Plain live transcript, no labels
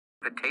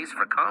a taste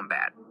for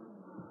combat.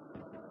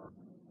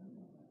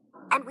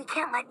 And we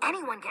can't let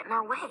anyone get in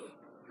our way.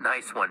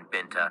 Nice one,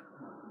 Binta.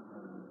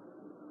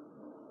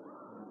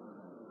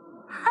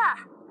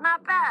 Ha!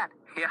 Not bad.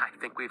 Yeah, I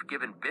think we've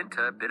given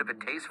Binta a bit of a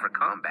taste for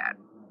combat.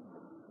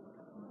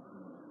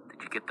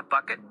 Did you get the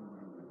bucket?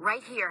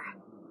 Right here.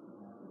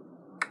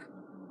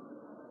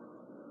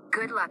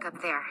 Good luck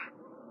up there.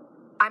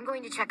 I'm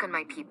going to check on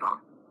my people.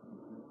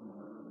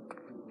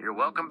 You're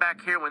welcome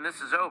back here when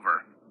this is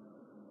over.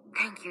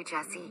 Thank you,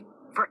 Jesse,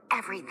 for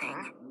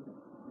everything.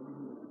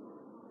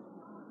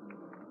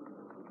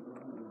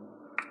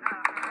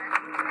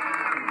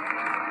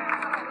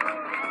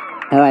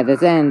 Alright,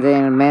 this ends,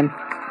 man.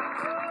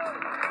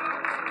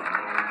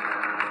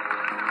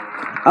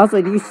 Also,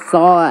 you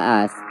saw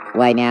us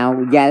right now.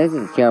 Yeah, this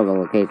is a terrible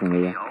location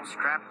here. All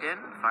strapped in?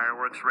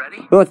 Fireworks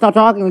ready? Oh, stop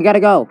talking, we gotta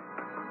go.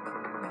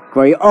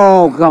 Great.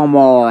 Oh, come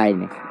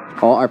on.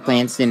 All our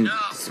plans didn't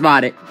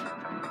spot it.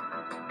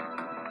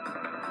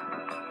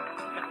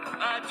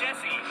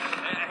 Jesse.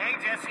 Hey,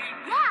 Jesse.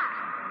 Yeah!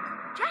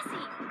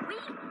 Jesse, we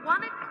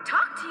want to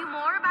talk to you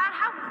more about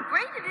how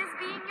great it is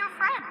being your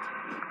friend.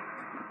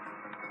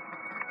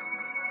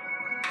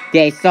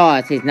 They saw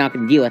us, he's not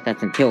gonna deal with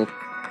us until...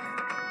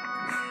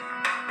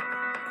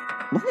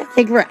 Why did it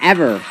take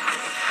forever?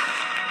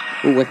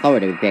 Ooh, what color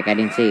did we pick? I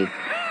didn't see.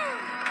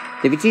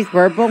 Did we choose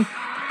purple?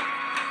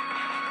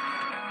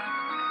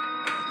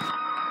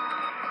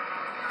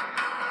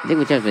 I think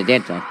we chose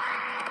magenta.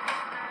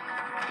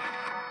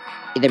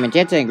 Either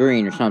magenta and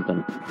green or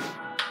something. Whoa,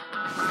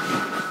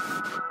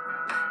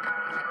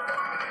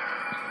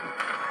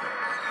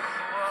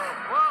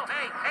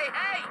 hey!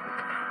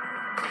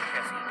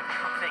 Jesse,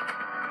 I'll think.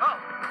 Oh,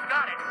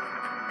 got it.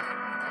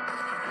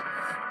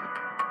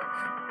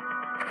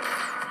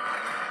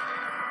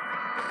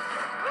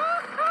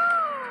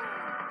 Woohoo!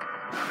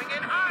 Coming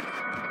in hot.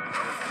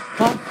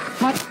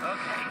 What?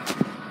 Okay,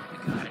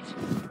 got it.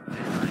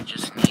 I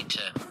just need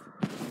to...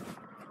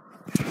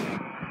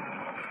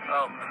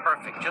 Oh,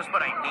 perfect. Just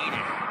what I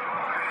needed.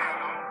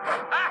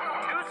 Ah!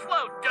 Too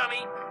slow,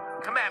 dummy!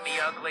 Come at me,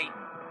 ugly.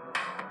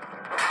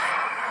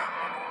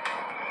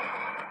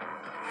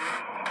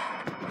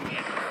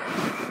 Yeah.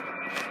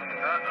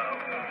 Uh-oh.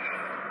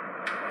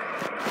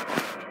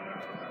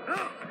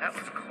 That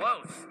was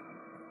close.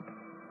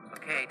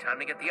 Okay, time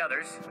to get the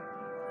others.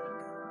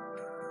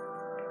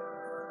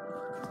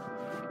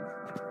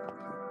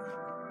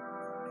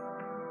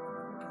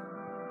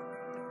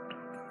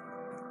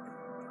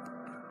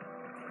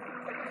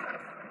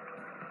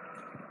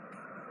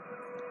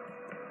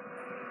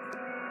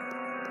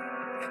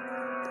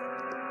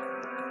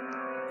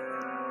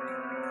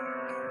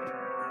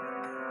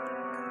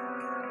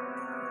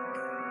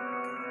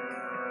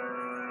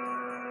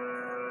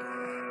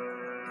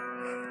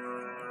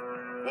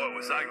 Boy,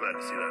 was I glad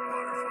to see that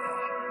waterfall.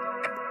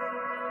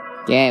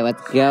 Okay,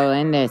 let's go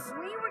in this.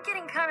 We were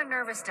getting kind of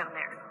nervous down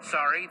there.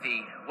 Sorry,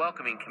 the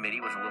welcoming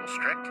committee was a little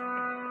strict.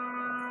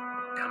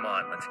 Come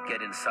on, let's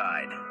get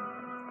inside.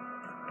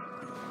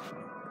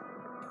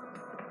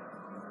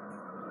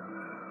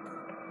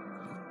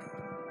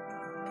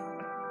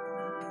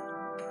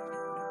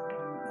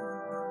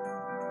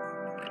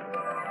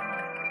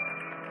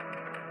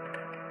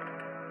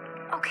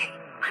 Okay,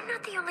 I'm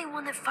not the only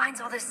one that finds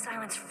all this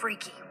silence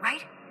freaky,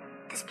 right?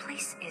 This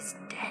place is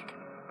dead.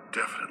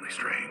 Definitely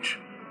strange.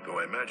 Though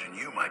I imagine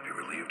you might be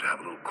relieved to have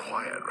a little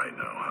quiet right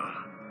now,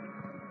 huh?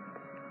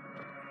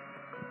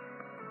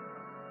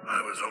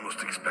 I was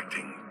almost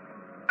expecting,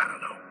 I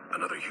don't know,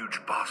 another huge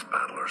boss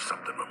battle or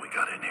something when we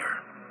got in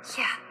here.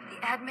 Yeah, the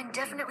admin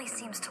definitely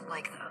seems to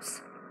like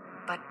those.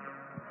 But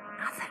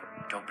nothing.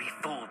 Don't be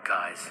fooled,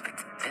 guys. If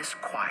it's this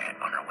quiet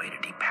on our way to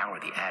depower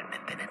the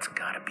admin, then it's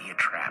gotta be a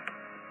trap.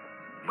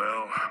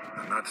 Well,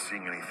 I'm not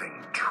seeing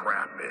anything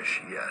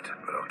trap-ish yet,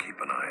 but I'll keep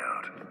an eye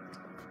out.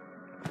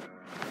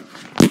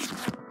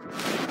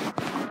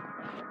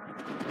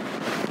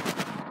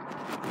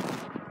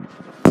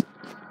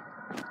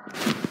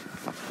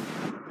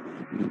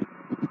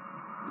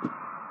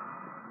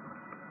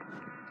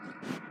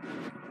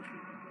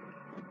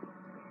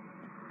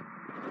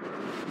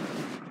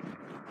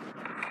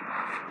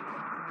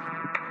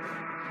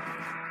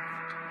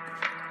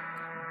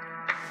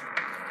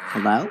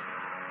 Hello?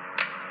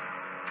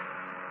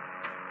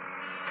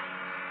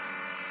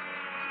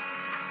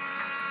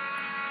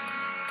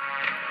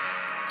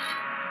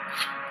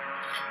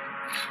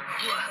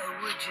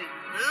 Whoa, would you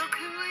look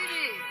who it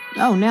is?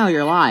 Oh, now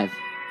you're alive.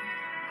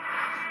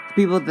 The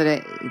people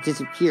that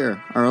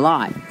disappear are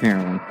alive,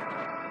 apparently.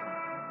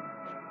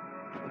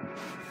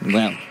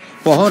 Well,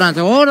 hold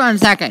on a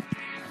second.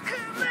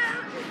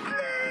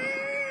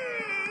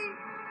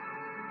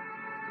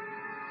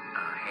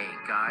 Hey,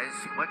 guys,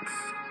 what's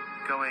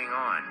going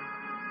on?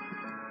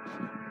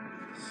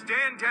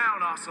 Stand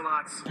down,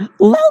 Ocelots.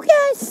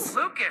 Lucas!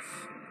 Lucas!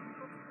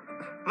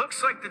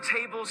 Looks like the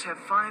tables have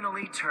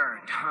finally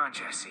turned, huh,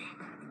 Jesse?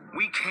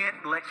 We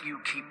can't let you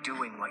keep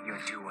doing what you're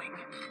doing.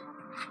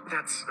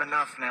 That's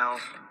enough now.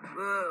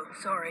 Whoa,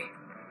 sorry.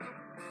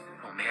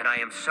 Oh man, I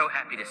am so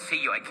happy to see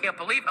you. I can't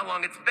believe how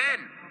long it's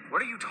been.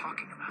 What are you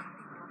talking about?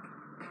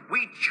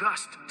 We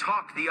just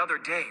talked the other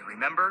day,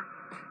 remember?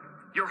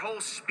 Your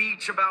whole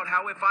speech about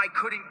how if I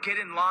couldn't get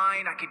in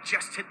line, I could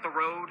just hit the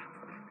road.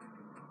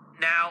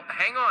 Now,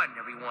 hang on,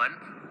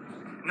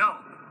 everyone. No.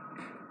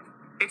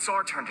 It's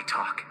our turn to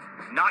talk,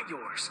 not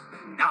yours.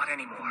 Not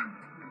anymore.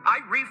 I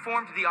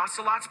reformed the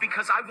Ocelots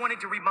because I wanted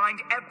to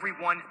remind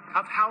everyone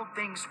of how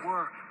things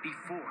were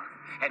before.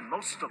 And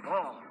most of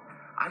all,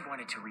 I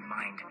wanted to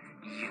remind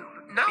you.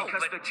 No,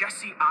 because but- the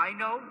Jesse I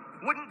know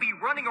wouldn't be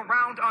running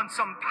around on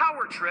some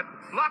power trip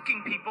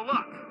locking people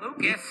up.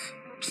 Lucas.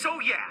 So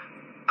yeah,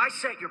 I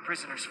set your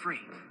prisoners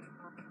free.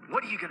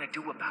 What are you gonna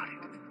do about it?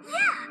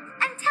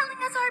 Yeah, and telling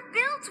us our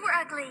builds were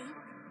ugly.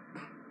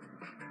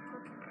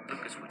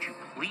 Lucas, would you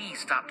please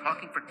stop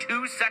talking for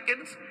 2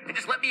 seconds and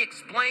just let me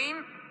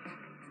explain?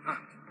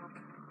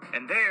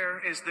 And there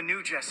is the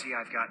new Jesse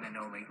I've gotten to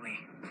know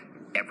lately.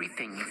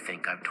 Everything you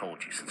think I've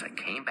told you since I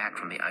came back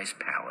from the Ice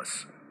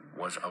Palace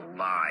was a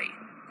lie.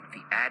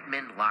 The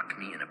admin locked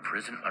me in a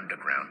prison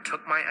underground,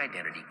 took my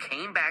identity,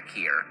 came back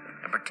here,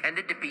 and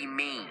pretended to be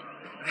me.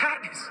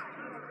 That is...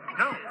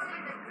 No.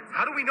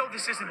 How do we know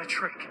this isn't a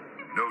trick?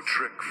 No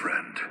trick,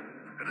 friend.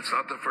 And it's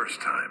not the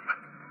first time.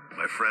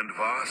 My friend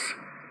Voss,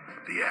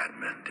 the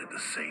admin, did the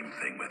same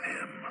thing with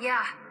him.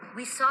 Yeah,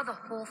 we saw the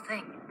whole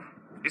thing.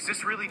 Is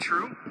this really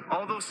true?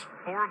 All those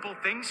horrible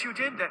things you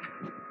did, that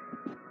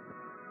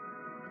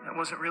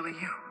wasn't really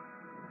you.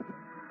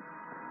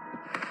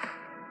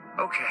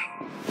 Okay.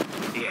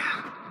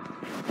 Yeah.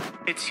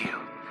 It's you.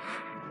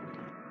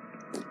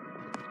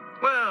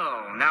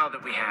 Well, now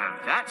that we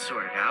have that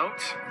sorted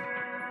out,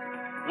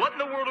 what in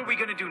the world are we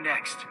gonna do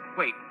next?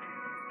 Wait,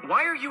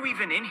 why are you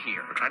even in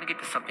here? We're trying to get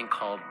to something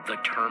called the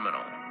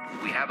Terminal.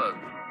 We have a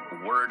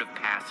word of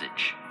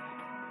passage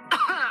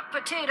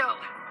Potato.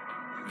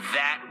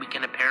 that we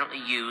can apparently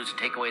use to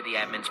take away the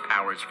admin's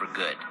powers for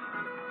good.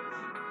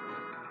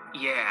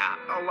 Yeah,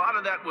 a lot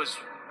of that was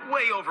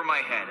way over my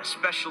head,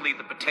 especially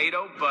the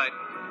potato, but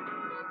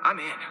I'm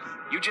in.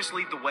 You just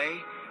lead the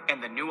way,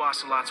 and the new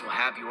Ocelots will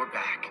have your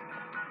back.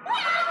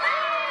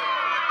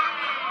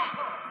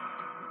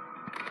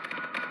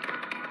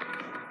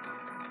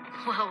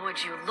 Well,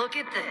 would you look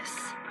at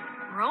this?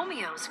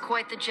 Romeo's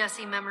quite the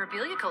Jesse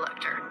memorabilia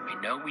collector. I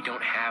know we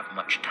don't have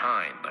much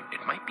time, but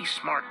it might be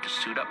smart to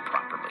suit up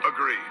properly.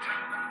 Agreed.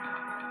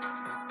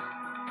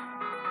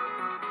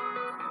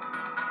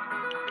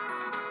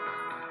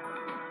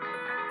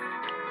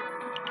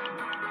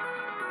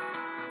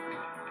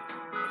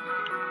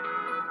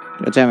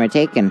 Which one am I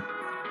taking?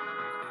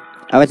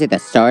 Oh, it's the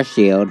Star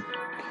Shield.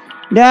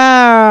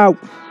 No!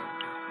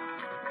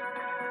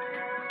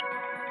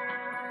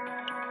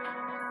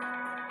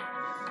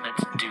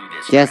 Let's do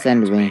this. Just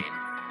Dragon's end me. Bane.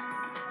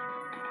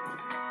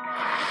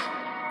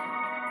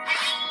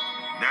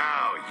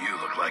 Now you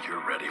look like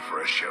you're ready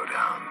for a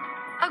showdown.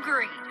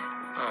 Agreed.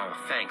 Oh,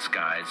 thanks,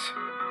 guys.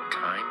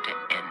 Time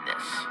to end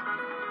this.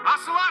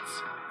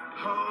 Ocelots!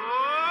 Ho!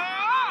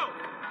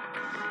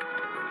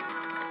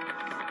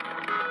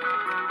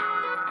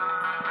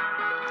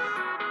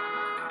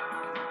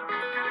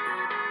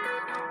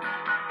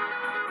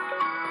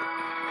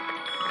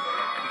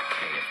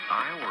 Okay, if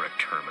I were a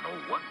terminal,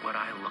 what would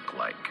I look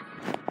like?